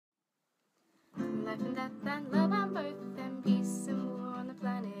life and death and love and birth and peace and war on the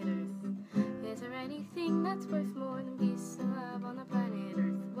planet Earth. Is there anything that's worth more than peace and love on the planet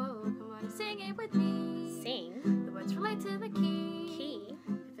Earth? Whoa, come on and sing it with me. Sing. The words relate to the key.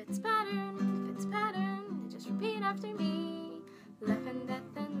 If it's pattern, then just repeat after me. Life and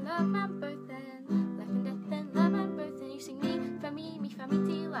death and love and birth and life and death and love and birth. And you sing me, fa mi,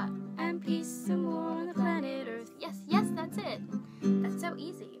 ti, la. And peace and war on the planet Earth. Yes, yes, that's it. That's so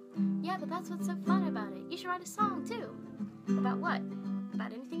easy. Yeah, but that's what's so fun about it. You should write a song too. About what?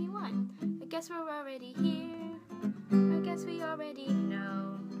 About anything you want. I guess we're already here. I guess we already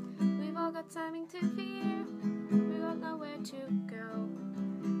know. We've all got timing to fear. We all know where to go.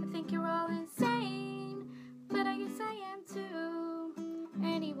 I think you're all insane, but I guess I am too.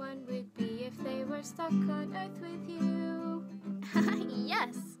 Anyone would be if they were stuck on Earth with you.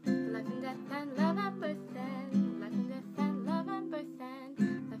 Yes.